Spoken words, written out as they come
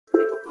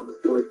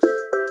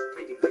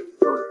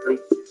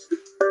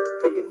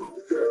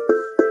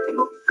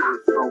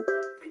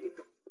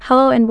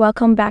Hello and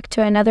welcome back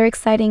to another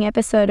exciting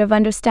episode of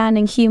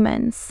Understanding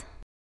Humans.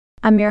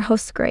 I'm your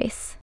host,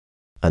 Grace.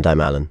 And I'm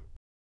Alan.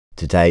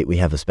 Today we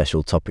have a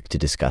special topic to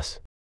discuss.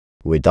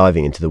 We're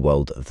diving into the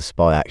world of the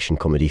spy action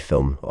comedy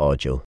film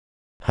Argylle.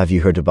 Have you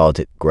heard about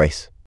it,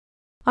 Grace?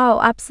 Oh,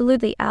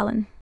 absolutely,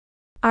 Alan.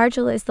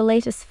 Argylle is the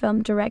latest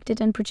film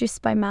directed and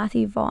produced by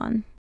Matthew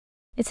Vaughn.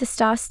 It's a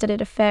star-studded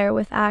affair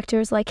with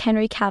actors like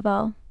Henry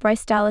Cavill,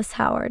 Bryce Dallas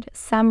Howard,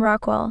 Sam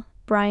Rockwell,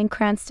 Bryan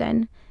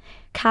Cranston,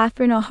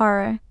 Catherine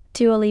O'Hara,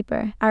 Dua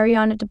Lipa,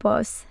 Ariana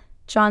DeBose,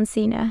 John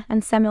Cena,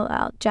 and Samuel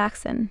L.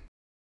 Jackson.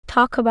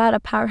 Talk about a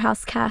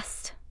powerhouse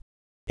cast.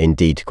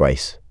 Indeed,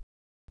 Grace.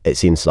 It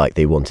seems like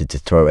they wanted to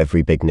throw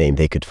every big name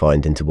they could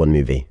find into one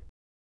movie.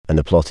 And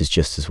the plot is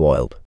just as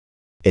wild.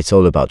 It's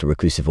all about a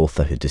reclusive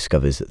author who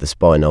discovers that the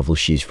spy novel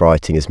she's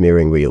writing is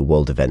mirroring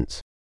real-world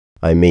events.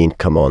 I mean,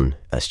 come on,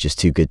 that's just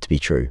too good to be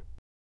true.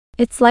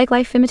 It's like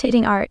life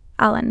imitating art,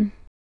 Alan.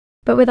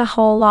 But with a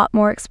whole lot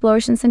more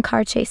explosions and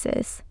car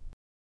chases.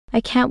 I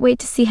can't wait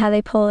to see how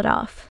they pull it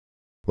off.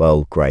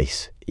 Well,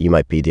 Grace, you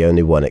might be the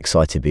only one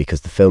excited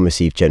because the film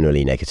received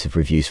generally negative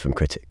reviews from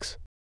critics.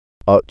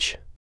 Ouch.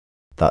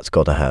 That's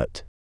gotta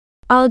hurt.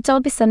 Oh,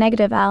 don't be so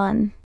negative,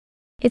 Alan.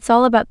 It's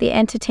all about the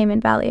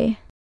entertainment value.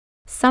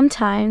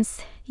 Sometimes,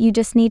 you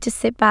just need to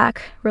sit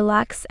back,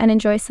 relax, and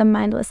enjoy some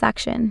mindless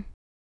action.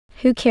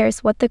 Who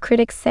cares what the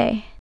critics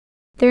say?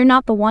 They're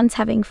not the ones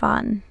having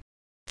fun.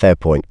 Fair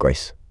point,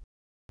 Grace.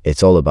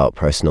 It's all about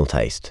personal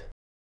taste.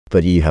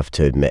 But you have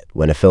to admit,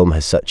 when a film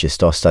has such a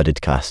star-studded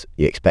cast,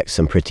 you expect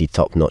some pretty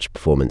top-notch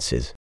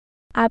performances.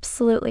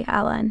 Absolutely,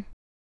 Alan.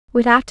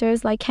 With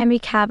actors like Henry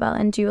Cavill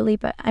and Dua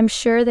Lipa, I'm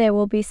sure there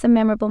will be some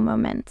memorable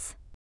moments.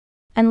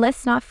 And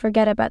let's not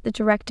forget about the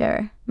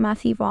director,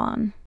 Matthew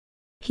Vaughn.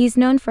 He's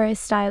known for his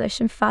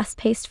stylish and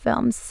fast-paced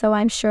films, so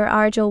I'm sure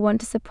Argylle won't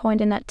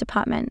disappoint in that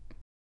department.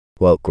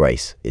 Well,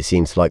 Grace, it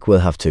seems like we'll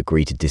have to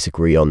agree to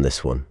disagree on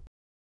this one.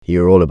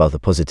 You're all about the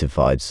positive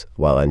vibes,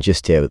 while I'm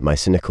just here with my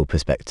cynical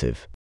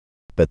perspective.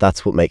 But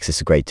that's what makes us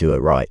a great duo,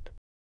 right?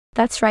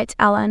 That's right,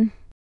 Alan.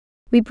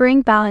 We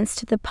bring balance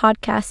to the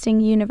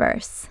podcasting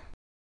universe.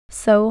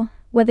 So,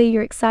 whether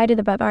you're excited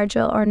about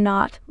Argylle or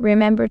not,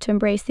 remember to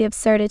embrace the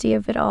absurdity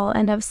of it all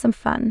and have some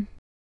fun.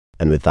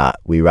 And with that,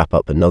 we wrap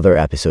up another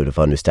episode of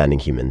Understanding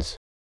Humans.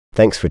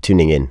 Thanks for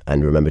tuning in,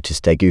 and remember to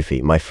stay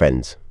goofy, my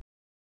friends.